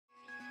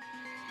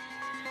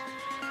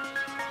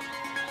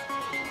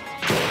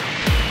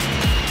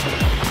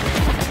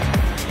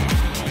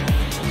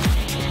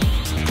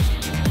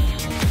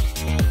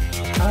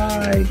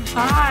Hi.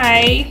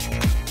 Hi.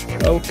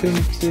 Welcome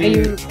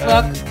to.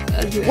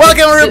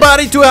 Welcome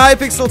everybody to a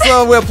Hypixel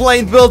server. We're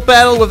playing Build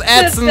Battle with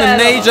Edson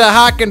and Naja,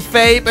 Huck and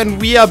Fabe, and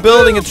we are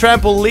building a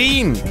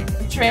trampoline.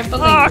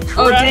 Trampoline.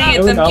 Oh, dang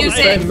it, the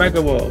music.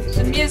 Megawalls.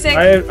 The music.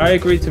 I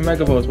agreed to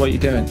Megawalls. What are you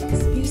doing?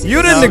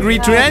 You didn't agree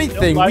to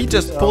anything. We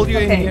just pulled you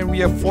in here and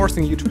we are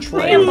forcing you to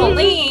play.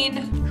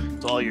 Trampoline.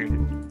 It's all your.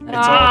 Oh,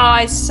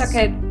 I suck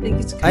at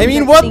these. I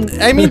mean, what?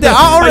 I mean, there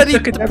are already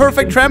the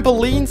perfect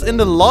trampolines in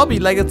the lobby.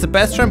 Like, it's the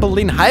best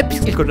trampoline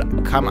Hypixel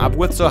could come up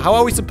with. So how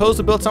are we supposed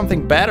to build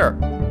something better?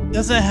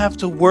 Doesn't have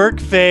to work,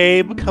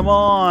 Fabe. Come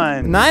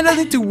on. Neither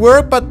need to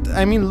work, but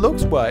I mean,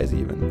 looks-wise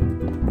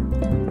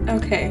even.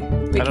 Okay,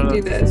 we can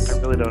do this. I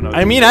really don't know.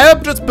 I mean,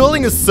 I'm just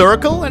building a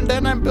circle, and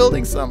then I'm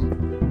building some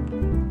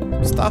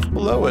stuff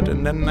below it,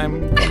 and then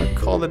I'm gonna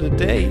call it a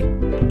day.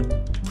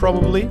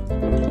 Probably.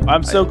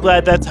 I'm so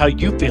glad that's how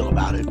you feel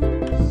about it.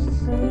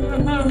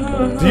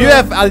 Do you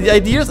have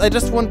ideas? I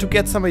just want to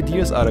get some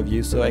ideas out of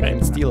you so I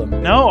can steal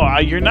them. No,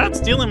 you're not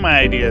stealing my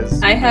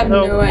ideas. I have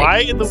no idea. Why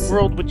in the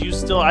world would you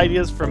steal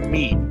ideas from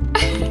me?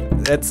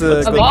 That's a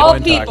of all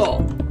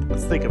people.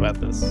 Let's think about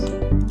this.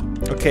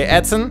 Okay,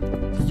 Edson,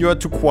 you're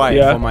too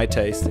quiet for my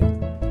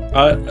tasting.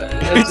 I'm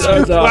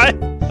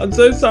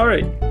so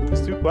sorry.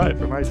 It's too quiet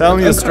for my. Tell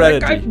me your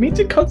strategy. I need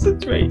to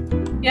concentrate.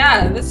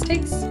 Yeah, this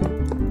takes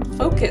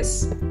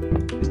focus.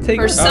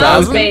 For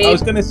some, I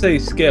was gonna say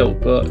skill,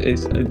 but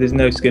there's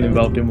no skill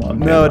involved in one.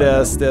 No,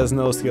 there's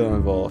no skill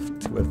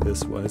involved with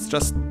this one. It's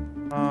just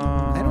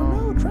I don't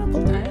know,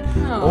 trampoline. I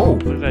don't know. Oh,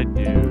 what did I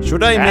do?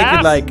 Should I make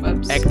it like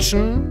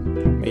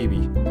action? Maybe.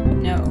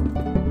 No,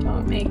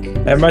 don't make.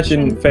 I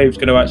imagine Fabe's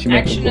gonna actually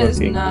make action is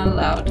not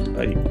allowed.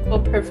 Like, we'll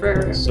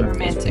prefer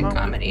romantic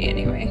comedy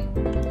anyway.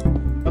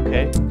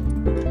 Okay.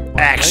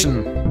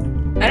 Action.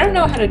 I don't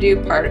know how to do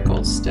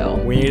particles still.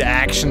 We need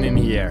action in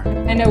here.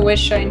 I kinda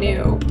wish I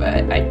knew,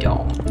 but I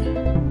don't.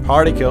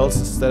 Particles,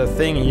 is that a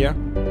thing here?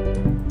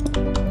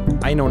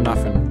 I know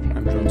nothing.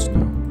 I'm Jon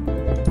Snow.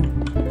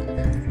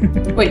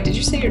 Wait, did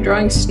you say you're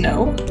drawing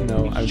snow?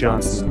 No, I'm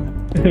Jon Snow.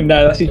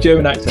 No, that's your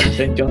German accent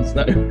saying Jon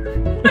Snow.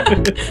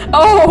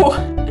 Oh!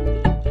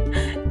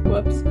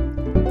 Whoops.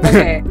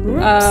 Okay.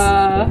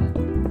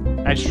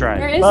 Nice try.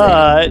 Where is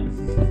it?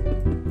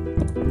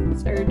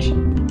 Search.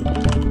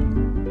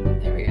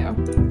 There we go.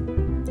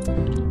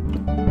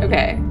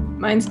 Okay,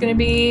 mine's gonna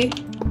be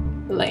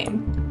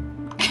lame.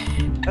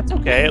 That's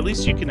okay. At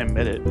least you can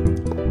admit it.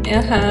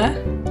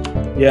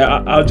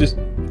 Yeah, I'll just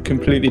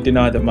completely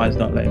deny that mine's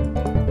not lame.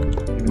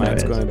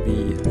 Mine's gonna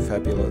be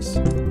fabulous.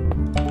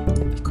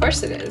 Of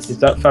course it is. Is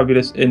that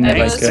fabulous in like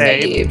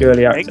Fabe.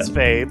 girly accent? Thanks,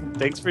 Fabe.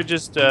 Thanks for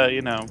just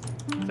you know,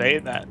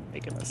 saying that,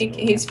 making us.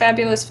 He's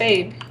fabulous,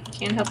 Fabe.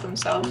 Can't help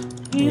himself.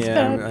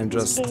 Yeah, I'm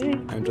just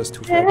too fabulous.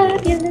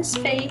 Fabulous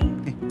Fabe.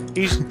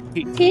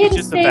 He's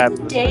just a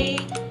fabulous. Day,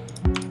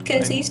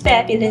 cause he's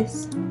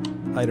fabulous.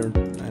 I don't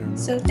know.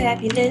 So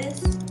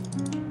fabulous.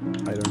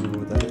 I don't know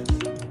what that is.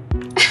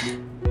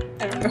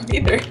 I don't know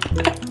either.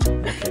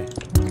 Okay.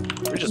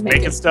 We're just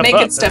making stuff up.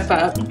 Making stuff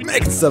up.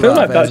 Making stuff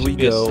up as we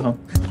go.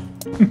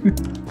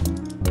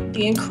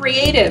 Being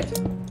creative.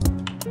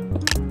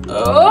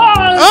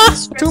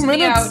 Oh, 2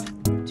 minutes.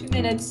 2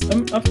 minutes.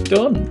 I'm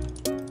done.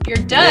 You're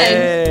done.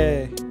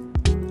 Yay.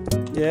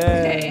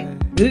 Okay.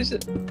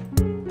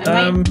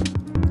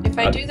 If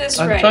I do this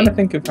right. I'm trying to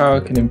think of how I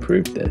can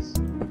improve this.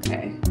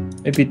 Okay.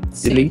 Maybe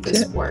delete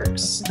this it.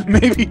 Works.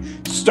 Maybe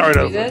start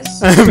over.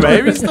 This?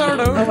 Maybe start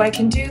over. Oh, I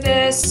can do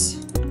this.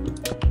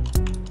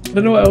 I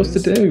don't know what else to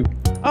do.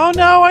 Oh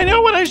no, I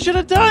know what I should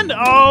have done.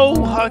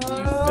 Oh, Huck,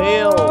 you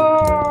failed.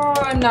 Oh,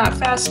 I'm not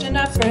fast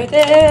enough for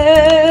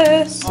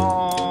this.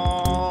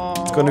 Oh.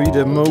 It's gonna be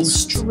the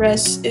most. The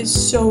stress is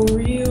so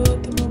real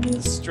at the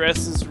moment.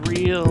 Stress is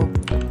real.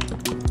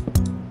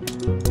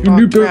 Your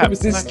new build-up is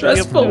this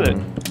stressful.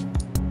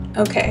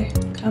 Okay,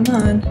 come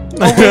on.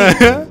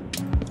 Oh,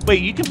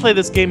 wait, you can play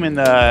this game in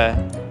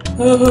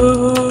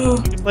you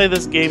can play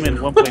this game in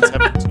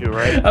 1.72,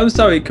 right? I'm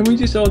sorry, can we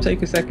just all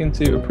take a second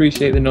to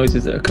appreciate the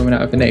noises that are coming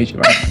out of an Asia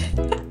right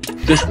now?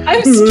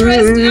 I'm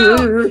stressed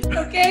out,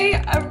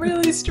 okay? I'm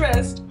really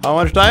stressed. How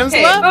much time is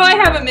left? Oh, I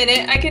have a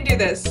minute. I can do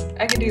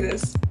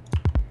this.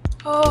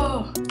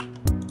 Oh.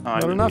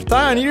 Not enough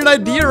time. I need an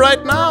idea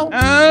right now.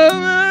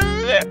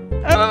 I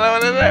don't know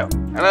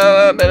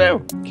what to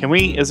do. Can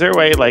we, is there a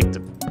way, like,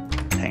 to,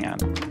 hang on.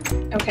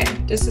 Okay,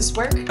 does this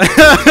work?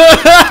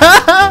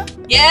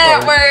 Yeah,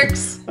 it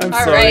works. I'm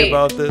sorry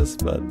about this,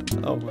 but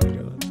oh my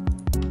god.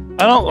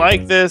 I don't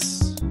like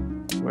this.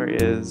 Where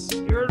is?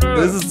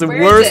 This is the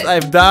worst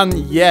I've done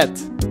yet.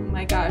 Oh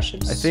my gosh,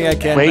 I'm I think I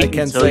can Wait say that.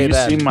 until you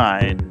see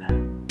mine.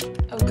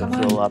 Oh, come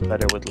on. Feel a lot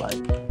better with life.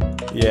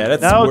 Yeah,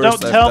 that's the No,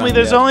 worst don't tell me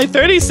there's only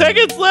 30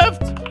 seconds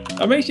left.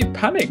 That makes you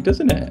panic,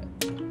 doesn't it?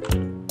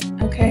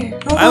 Okay.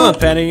 I'm not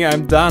panicking,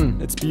 I'm done.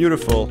 It's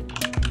beautiful.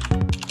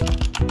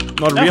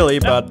 Not really,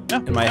 but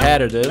in my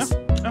head it is.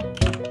 No.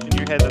 In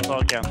your head, that's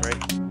all it counts, right?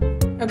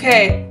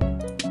 Okay.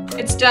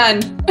 It's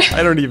done.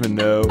 I don't even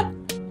know.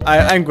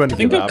 I'm going to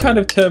give up. I think I've kind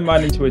of turned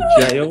mine into a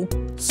jail.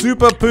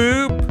 Super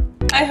poop!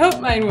 I hope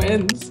mine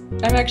wins.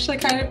 I'm actually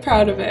kind of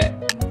proud of it.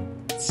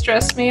 It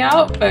stressed me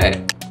out, but...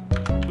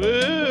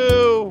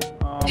 Woo!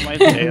 Oh, my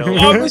tail.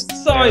 On this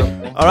side.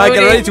 All right,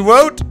 get ready to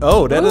vote.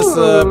 Oh, that is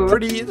Ooh.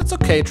 pretty. That's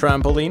okay,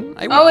 trampoline.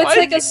 Oh, it's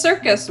like a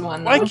circus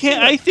one, though. Why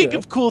can't I think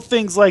of cool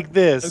things like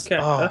this? Okay,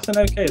 Oh, that's an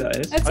okay, that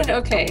is. That's an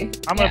okay.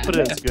 I'm gonna put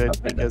it as good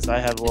because I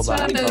have a It's little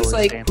one bit of of those,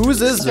 color like, standard.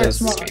 Whose is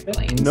this?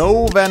 Trampolines.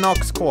 No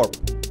Vanox Corp.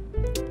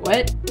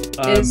 What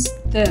is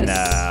this?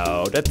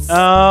 No, that's. Oh,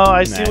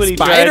 I see what he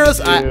Spiders.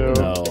 tried to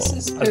do. No, This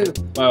is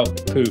poop. Well,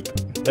 poop.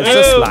 that's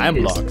just Ooh. slime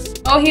blocks.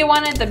 Oh, he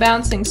wanted the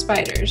bouncing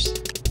spiders.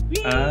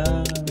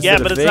 Yeah,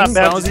 it but a it's not thing?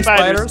 bouncing Bouncy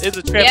spiders. spiders? It's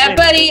a trampoline. Yeah,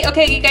 buddy.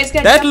 Okay, you guys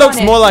gotta That jump looks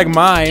on more it. like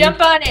mine.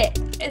 Jump on it.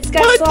 It's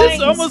got What? This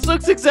slimes. almost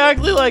looks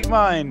exactly like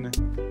mine.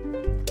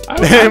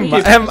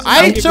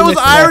 I chose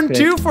iron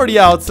too for the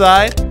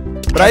outside,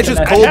 but I chose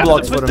I coal have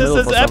blocks to for put the this middle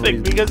as for some epic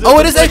reason. because Oh, it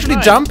looks is like actually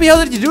mine. jumpy.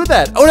 How did you do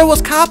that? Oh, that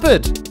was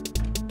carpet.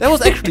 That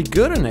was actually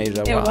good in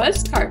Asia. It Wow.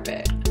 was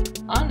carpet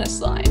on a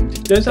slime.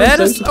 That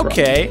is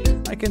okay.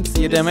 I can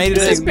see it. I made it.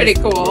 This is pretty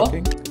cool.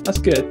 working. That's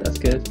good, that's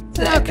good. It's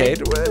an Okay,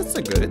 epic.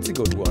 it's a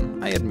good one.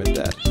 I admit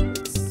that.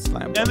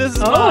 Slime. And this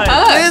is Oh, mine.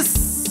 huh.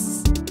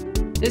 This.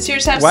 Does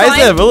yours have Why slime?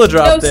 is there a villager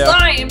No up there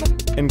slime.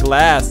 in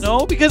glass?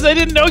 No, because I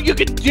didn't know you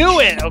could do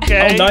it,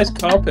 okay? Oh, nice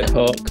carpet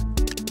hook.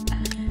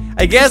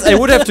 I guess I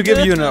would have to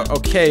give you an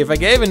okay. If I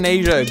gave an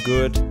Asia a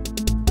good.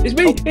 It's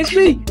me, it's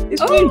me,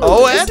 it's me.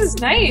 Oh, this it's-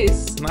 is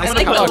nice. Nice I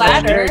like color the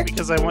ladder.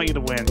 Because I want you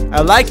to win.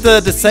 I like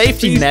the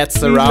safety He's- nets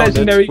he's around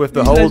legendary, it with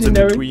the he's holes in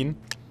legendary. between.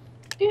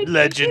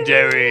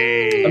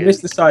 Legendary. I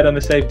missed the side on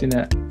the safety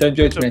net. Don't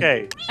judge It's me.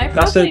 okay. I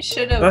That's probably a-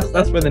 should have.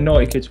 That's where the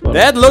naughty kids fall.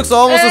 That looks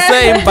almost the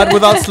same, but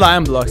without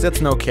slime blocks. That's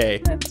an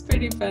okay. That's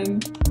pretty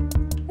fun.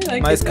 I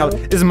like Nice it, color.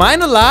 though. Is mine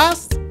the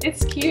last?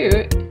 It's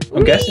cute.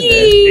 I'm guessing it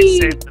They Whee!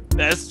 saved the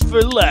best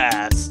for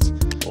last.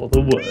 Or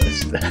the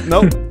worst.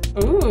 Nope.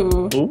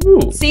 Ooh.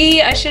 Ooh.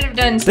 See, I should have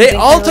done They something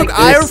all kinda took like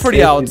iron this, for the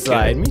This is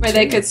outside. good. Me where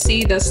they too. could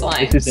see the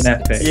slimes. This is an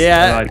epic.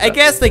 Yeah, like I that.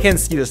 guess they can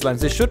see the slimes.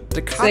 They should.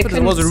 The carpet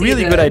couldn't was a see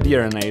really the- good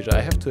idea in Asia.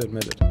 I have to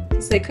admit it.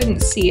 Because they couldn't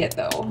see it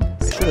though.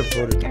 I should have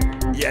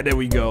voted. Yeah, there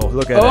we go.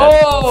 Look at Oh,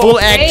 that. Full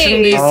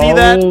action. Do you see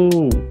that?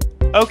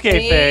 Oh.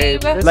 Okay,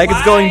 Babe. Fabe. Like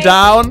it's going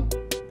down,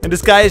 and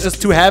this guy is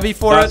just too heavy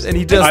for That's- it, and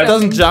he just I-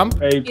 doesn't jump.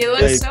 Babe, He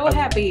looks babe, so I've-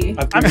 happy.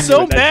 I've I'm given so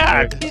you a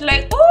legendary. mad. He's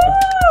like, ooh.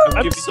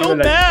 I'm giving so you a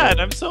legendary. mad.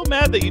 I'm so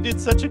mad that you did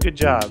such a good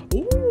job.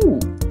 Ooh.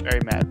 Very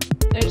mad.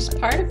 There's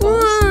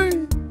particles.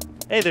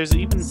 Hey, there's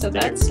even So stairs.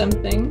 that's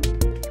something.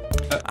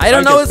 I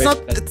don't know. guess It's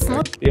not. that's It's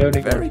not the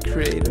only very guy.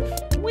 creative.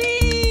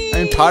 Whee!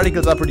 I mean,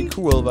 particles are pretty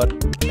cool, but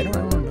I don't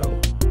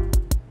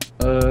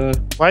know.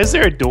 Why is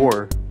there a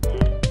door?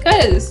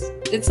 Because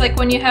it's like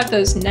when you have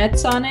those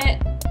nets on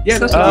it. Yeah,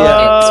 that's So what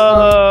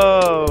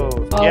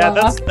Oh, Fall yeah,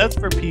 off. that's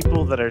for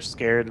people that are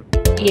scared.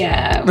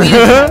 Yeah, we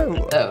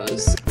have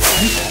those.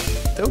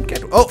 Don't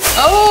get. Oh,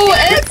 Oh,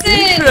 Edson!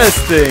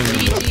 interesting.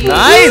 GG.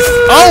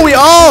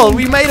 Nice.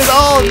 We made it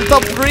all. In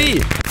top 3.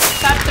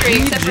 Top 3,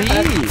 except for us.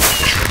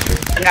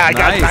 GG. Yeah, I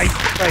got Nice. ninth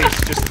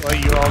place, just to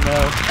let you all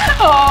know.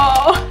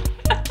 Oh.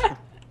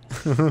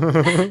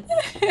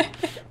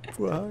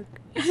 Fuck.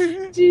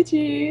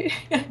 GG.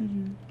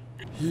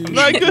 I'm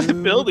not good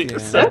at building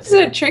this. That's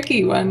a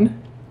tricky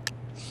one.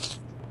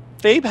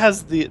 Fabe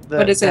has the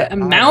What is it? A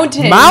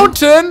mountain?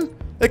 Mountain?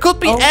 It could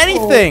be Oh.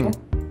 anything.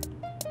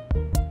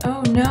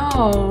 Oh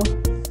no.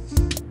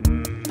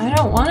 I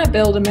don't want to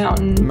build a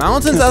mountain.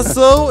 Mountains are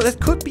so. That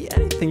could be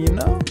anything, you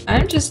know?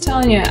 I'm just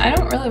telling you, I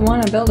don't really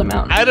want to build a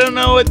mountain. I don't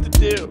know what to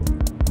do.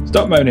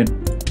 Stop moaning.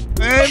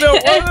 I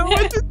don't know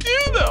what to do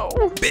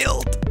though.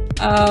 Build.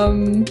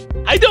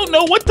 I don't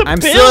know what to I'm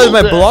build. still in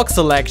my block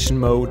selection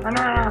mode.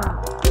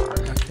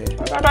 Okay.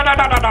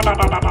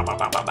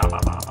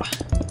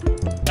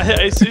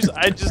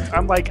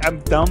 I'm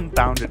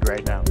dumbfounded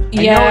right now.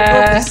 Yeah.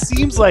 I know it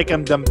seems like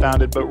I'm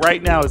dumbfounded, but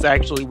right now is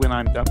actually when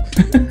I'm dumb.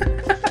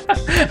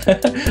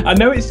 I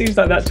know it seems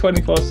like that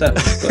 24/7,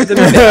 but at the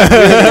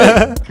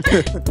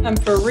minute, I'm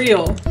for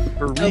real.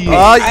 For Okay. real.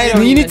 I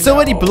don't You need even so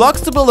many know.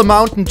 blocks to build a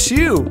mountain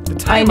too. The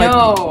I time might be-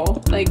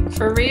 know. Like,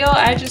 for real,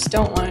 I just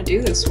don't want to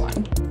do this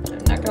one. I'm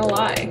not gonna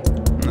lie.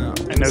 No.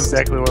 I know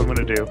exactly what I'm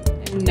gonna do.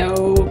 I have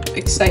no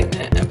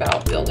excitement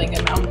about building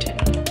a mountain.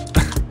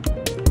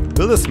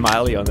 Build a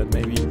smiley on it,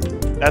 maybe.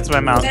 That's my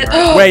mountain.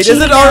 Oh, Wait, is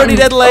it already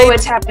that late? Oh,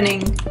 it's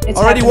happening. It's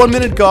Already happening. 1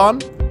 minute gone?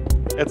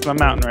 That's my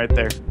mountain right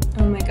there.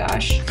 Oh my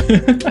gosh. I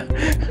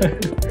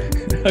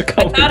I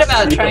can't thought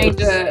about see trying yours.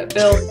 to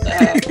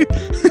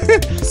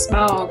build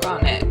smog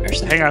on it or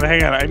something.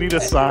 Hang on. I need a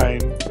sign.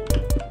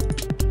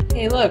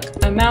 Hey, look,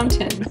 a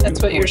mountain.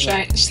 That's what your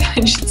sign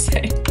should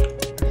say.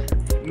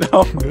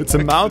 No. It's a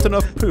mountain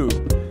of poo.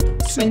 Twin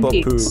Super poo.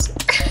 Peaks.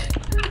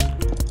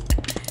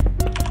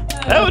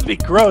 That would be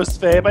gross,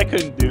 Fabe. I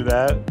couldn't do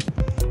that.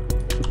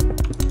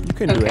 You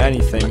can do Okay.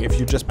 anything if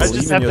you just I believe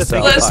just in have to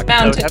yourself. think. List Huck.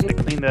 I would have to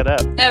mountain. clean that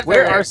up. Ever.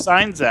 Where are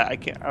signs at? I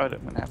can't. I'm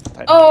gonna have to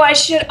type. Oh, I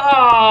should.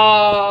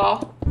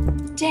 Oh,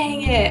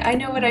 dang it! I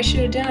know what I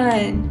should have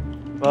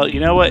done. Well, you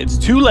know what? It's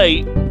too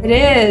late. It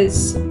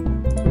is.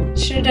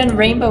 Should have done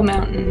Rainbow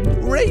Mountain.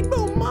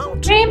 Rainbow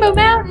Mountain. Rainbow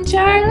Mountain,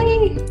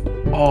 Charlie.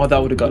 Oh,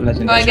 that would have got Oh,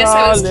 legendary. I guess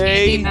it was Charlie.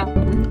 Candy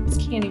Mountain. It's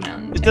Candy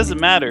Mountain. It doesn't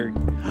matter.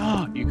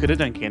 You could have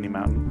done Candy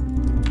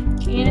Mountain.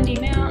 Candy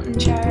Mountain,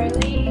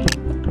 Charlie.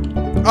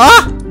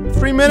 Ah! 3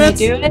 Can I minutes?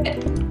 do it? I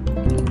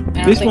don't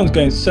This think- one's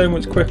going so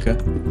much quicker.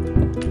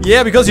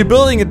 Yeah, because you're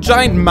building a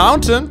giant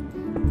mountain.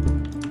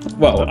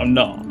 Well, I'm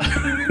not.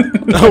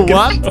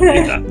 What?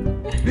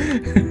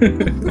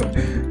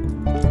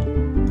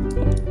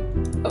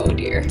 Oh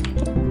dear.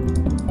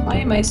 Why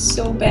am I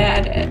so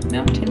bad at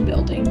mountain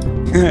building?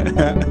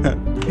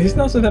 It's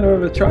not something I've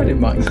ever tried in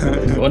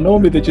Minecraft before.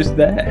 Normally they're just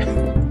there.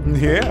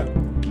 Yeah.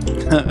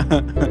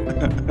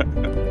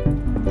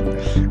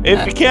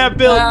 If you can't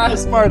build, you're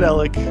smart,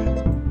 Alec.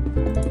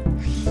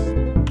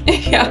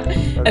 Yeah,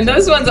 and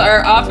those ones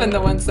are often the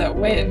ones that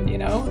win, you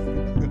know?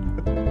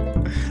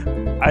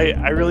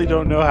 I really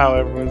don't know how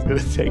everyone's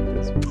gonna take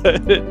this,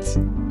 but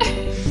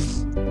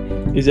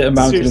Is it a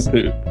mountain of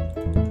Seriously. poop?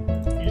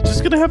 you're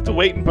just gonna have to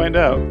wait and find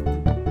out.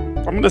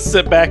 I'm gonna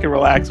sit back and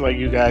relax while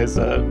you guys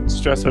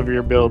stress over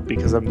your build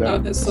because I'm Oh,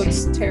 done. this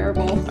looks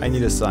terrible. I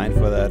need a sign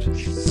for that.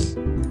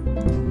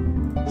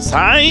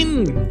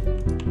 Sign!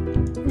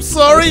 I'm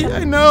sorry,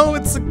 I know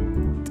it's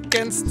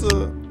against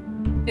the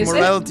Is it?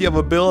 morality of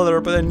a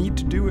builder, but I need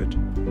to do it.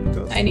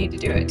 Because- I need to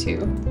do it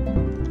too.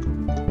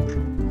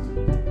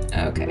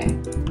 Okay.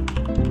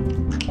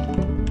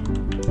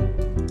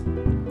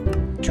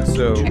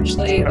 So,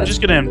 Actually, I'm let's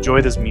just gonna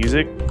enjoy this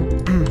music.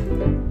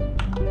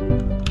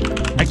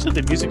 Actually,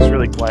 the music's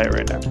really quiet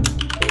right now.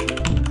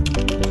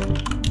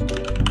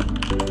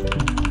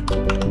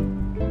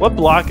 What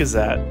block is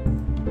that?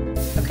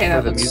 okay,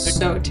 that the looks music.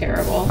 so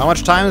terrible. how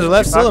much time is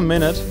left? Still a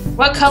minute.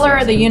 What color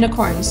are the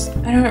unicorns?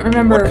 I don't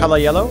remember. What color?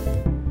 Yellow?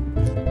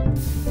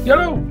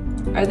 Yellow!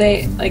 Are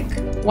they like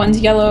one's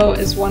yellow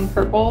is one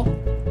purple,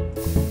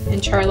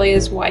 and Charlie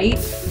is white,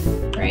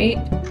 right?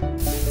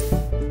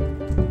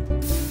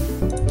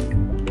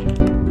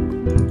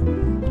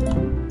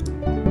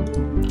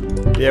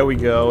 There we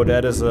go.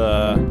 That is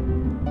a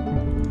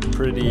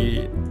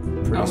pretty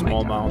Oh my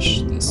small gosh,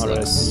 mountain. this How did I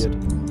looks see it?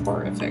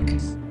 horrific.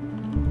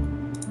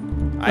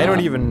 I don't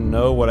even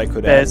know what I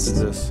could add to Best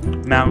this.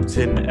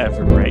 mountain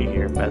ever right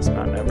here. Best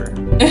mountain ever.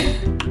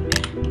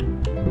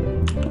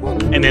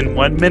 And in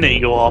 1 minute,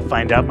 you'll all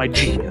find out my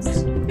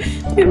genius.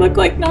 They look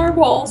like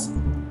narwhals.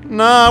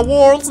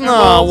 Narwhals,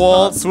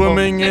 Narwhals,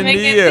 swimming in swimming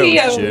the in the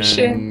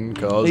ocean,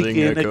 causing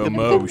Making a a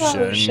commotion,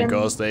 commotion.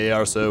 cause they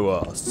are so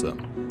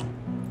awesome.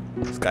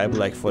 Sky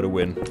Black for the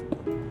win.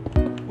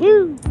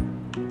 Woo!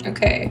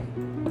 Okay,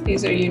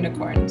 these are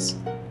unicorns.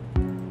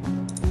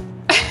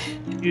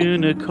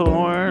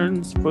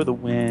 Unicorns for the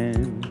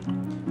win.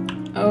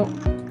 Oh,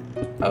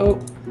 not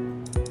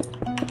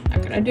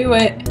gonna do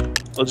it.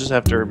 We'll just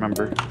have to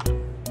remember.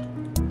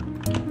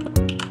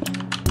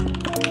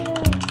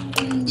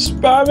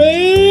 Spam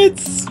it!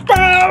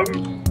 Spam!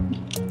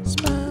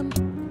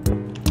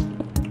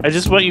 Spam. I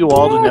just want you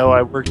all to know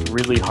I worked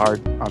really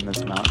hard on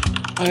this mount.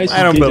 I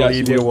don't did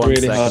believe actually you work one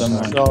really hard on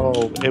second. mine.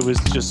 So it was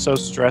just so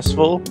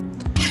stressful,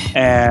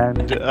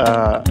 and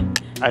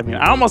I mean,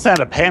 I almost had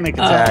a panic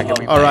attack. Oh. I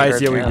mean, All right, my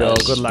here we go.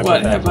 gosh. Good luck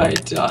What with have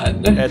that. I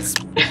done? It's.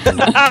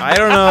 I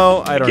don't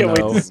know. I can't don't wait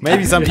know. to see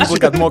Maybe some people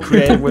got more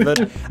creative with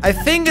it. I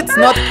think it's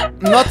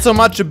not so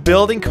much a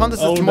building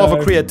contest. It's Oh, more of a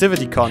no.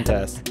 creativity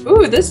contest.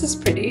 Ooh, this is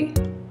pretty.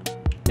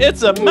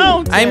 It's a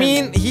mountain. I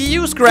mean, he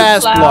used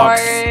grass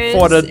blocks flowers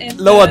for the and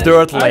lower the-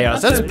 dirt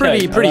layers. That's okay.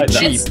 pretty I like that.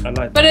 cheap. I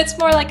like But it's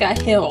more like a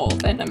hill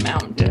than a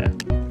mountain.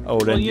 Yeah. Oh,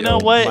 then you know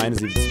what? Mine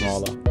is even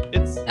smaller.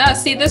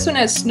 It's See, this one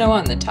has snow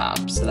on the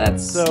top, so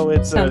that's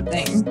a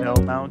something. snow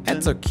mountain.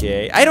 That's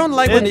okay. I don't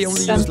like when they It's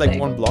only use like something.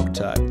 one block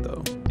type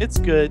though. It's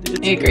good.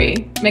 It's I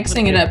agree.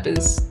 Mixing it Okay. up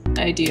is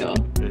ideal.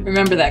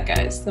 Remember that,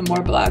 guys. The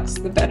more blocks,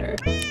 the better.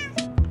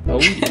 Oh,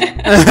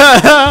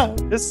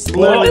 Good. This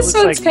literally This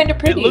looks one's like kind of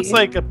pretty. it looks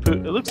like a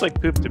poop. It looks like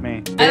poop to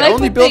me. They I like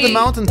only what build the they-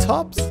 mountain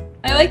tops.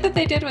 I like what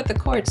they did with the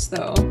quartz,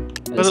 though.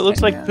 But it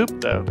looks like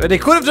poop though. They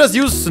could have just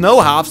used snow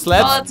half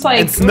slabs Well, it's like-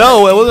 and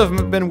snow. It would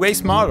have been way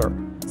smarter.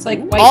 It's like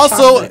white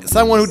Also, chocolate.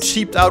 someone who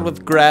cheaped out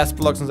with grass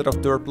blocks instead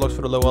of dirt blocks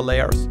for the lower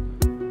layers.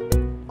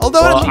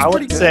 Although Well, it looks I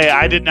pretty would good. say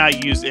I did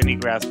not use any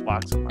grass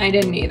blocks. In mine. I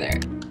didn't either.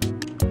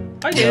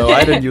 I did. No,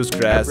 I didn't use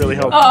grass. really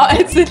either. hope-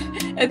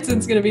 Oh,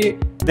 Edson's gonna be.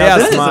 They are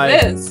This is smart.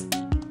 this.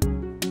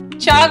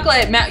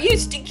 Chocolate mountain. You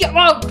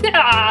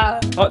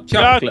Hot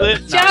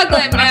chocolate.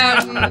 chocolate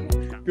mountain.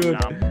 Good.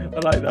 I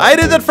like that. I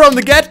did it from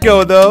the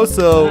get-go though,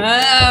 so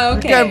Oh,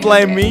 okay. you can't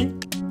blame okay. me.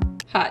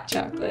 Hot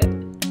chocolate.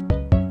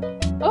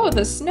 Oh,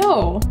 the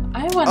snow.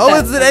 I want. Oh,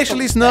 that is it purple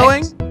actually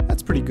snowing? effect.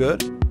 That's pretty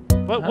good.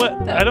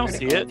 What? That I don't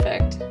see particle it.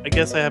 effect. I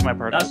guess I have my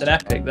part. That's an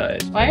epic,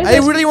 that is. Why are I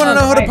those really want to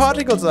people know how the bright?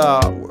 particles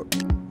are.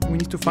 We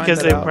need to find Because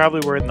that they out.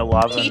 probably were in the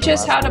lava. in Teach the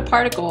us last how one. to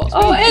particle.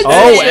 Oh, Edson.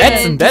 Oh,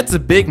 Edson, that's a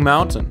big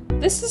mountain.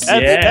 This is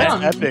That's, Yeah.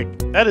 down. that's epic.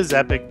 That is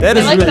epic. That I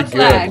is like really the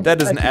flag. good.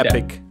 That is an I like that.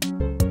 epic,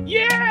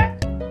 Yeah!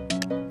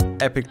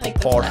 epic I like the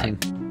proportion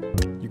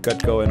you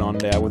got going on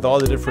there with all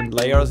the different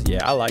layers.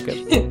 Yeah, I like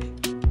it.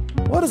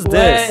 What is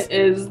this? What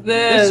is This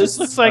this? just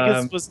looks like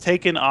Um, it was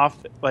taken off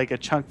like a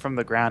chunk from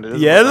the ground. It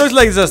doesn't Yeah, it look looks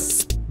like it's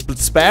just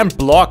spam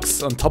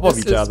blocks on top of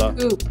This each is other.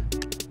 poop.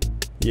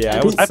 Yeah,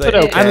 I would I say. put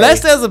okay.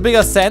 Unless there's a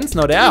bigger sense.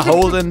 No, there are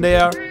holes in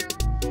there.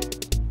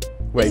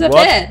 Wait, It's a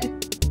what? bed.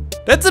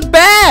 That's a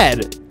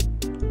bed!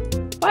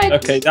 What?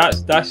 Okay,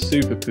 that's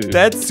super poop.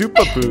 That's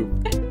super poop.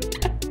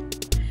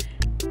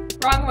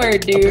 Wrong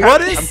word, dude.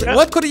 What is?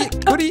 What could he?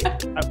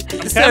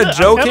 Is there a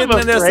joke hidden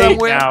in there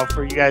somewhere? Now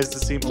for you guys to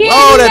see more.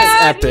 Oh,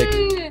 that's epic.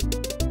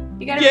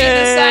 You gotta read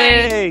the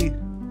sign. Yay!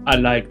 I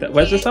like that.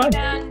 Where's the sign?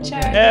 Down,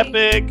 Charlie.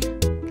 Epic.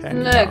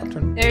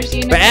 Look, there's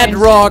unicorns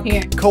Bedrock,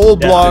 here. coal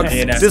blocks.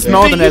 yeah, This yeah.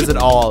 mountain has it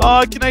all.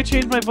 Oh, can I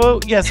change my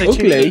vote? Yes, I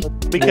changed Ugly. my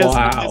vote because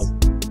Wow.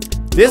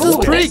 This is Oh,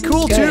 pretty this is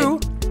cool too.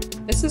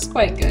 good. This is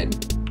quite good.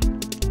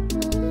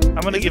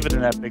 I'm gonna give it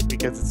an epic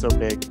because it's so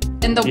big.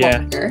 In the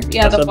Yeah. water.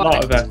 Yeah, That's the a water.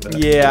 lot of effort.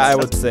 Yeah, I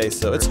would say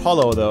so. It's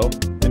hollow though,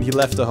 and he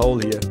left a hole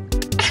here.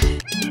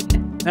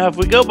 Now, if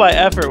we go by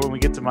effort when we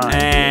get to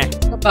mine,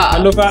 A boss. I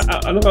love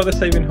how they're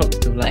saving hooks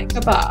to Like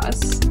a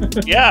boss.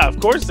 yeah, of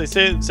course they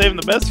saving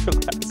the best for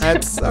last.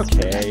 That's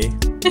okay.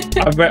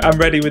 I'm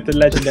ready with the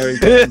legendary.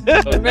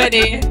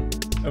 Ready.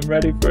 I'm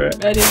ready for it.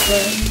 Ready for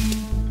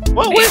it.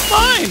 Well, where's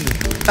mine?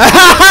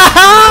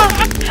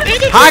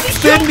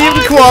 Hux didn't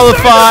even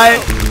qualify.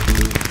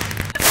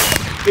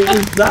 It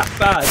was that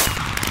bad.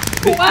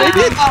 Wow.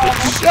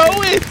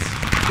 Show it.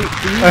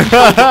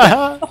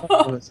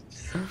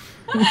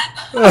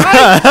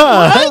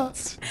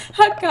 What?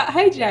 Huck got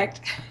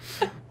hijacked.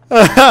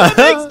 That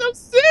makes no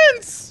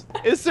sense.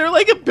 Is there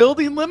like a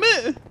building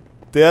limit?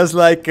 There's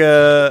like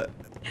a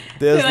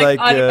like,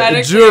 a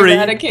automatically jury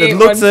that eradicate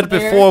looks one at it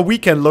player. before we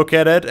can look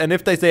at it, and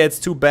if they say it's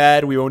too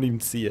bad, we won't even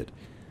see it.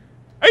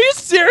 Are you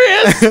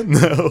serious?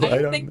 No, I I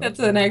don't think know. that's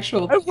an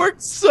actual. I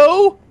worked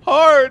so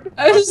hard.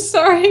 I'm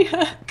sorry,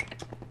 Huck.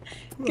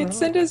 You can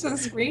send us a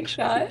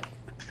screenshot.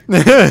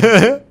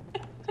 I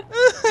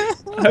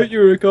hope you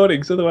were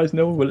recording, so otherwise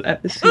no one will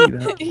ever see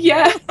that.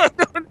 Yeah.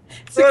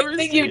 It's a Never good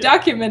thing see you it.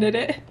 documented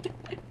it.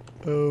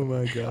 Oh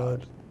my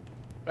god.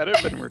 I'd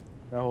have been working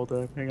the whole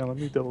time. Hang on, let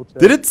me double check.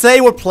 Did it say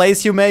what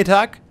place you made,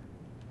 Huck?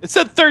 It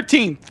said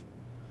 13th.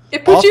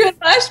 It put Off- you in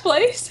last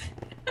place.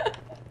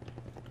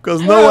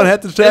 Because no one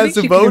had the chance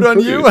to think you can vote on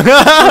improve.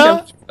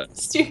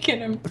 you. You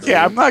can improve. Okay,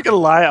 I'm not gonna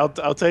lie.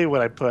 I'll tell you what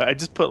I put. I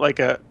just put like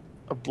a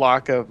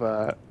block of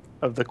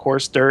the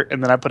coarse dirt,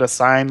 and then I put a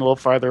sign a little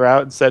farther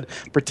out and said,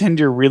 "Pretend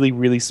you're really,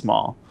 really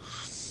small."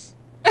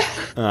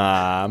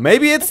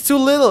 Maybe it's too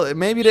little.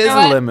 Maybe there is You know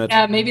a what? limit.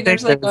 Yeah, maybe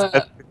there's like there's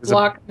a a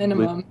block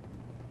minimum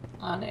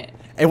on it.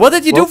 And what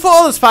did you do for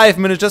all those 5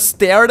 minutes? Just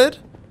stare at it?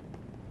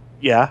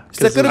 Yeah. Is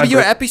that gonna be I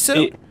your bet-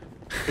 episode?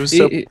 It was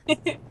so.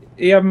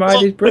 He admired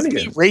his Well, it's me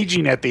brilliance.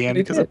 raging at the end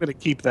He because I'm did. gonna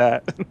keep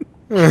that.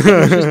 He was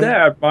just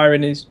there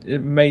admiring his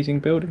amazing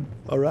building.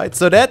 Alright,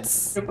 so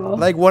that's Beautiful.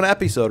 like one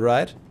episode,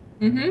 right?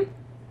 Mm-hmm.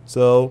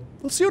 So,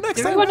 we'll see you next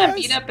Do time. we want to guys.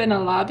 meet up in a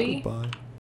lobby? Bye.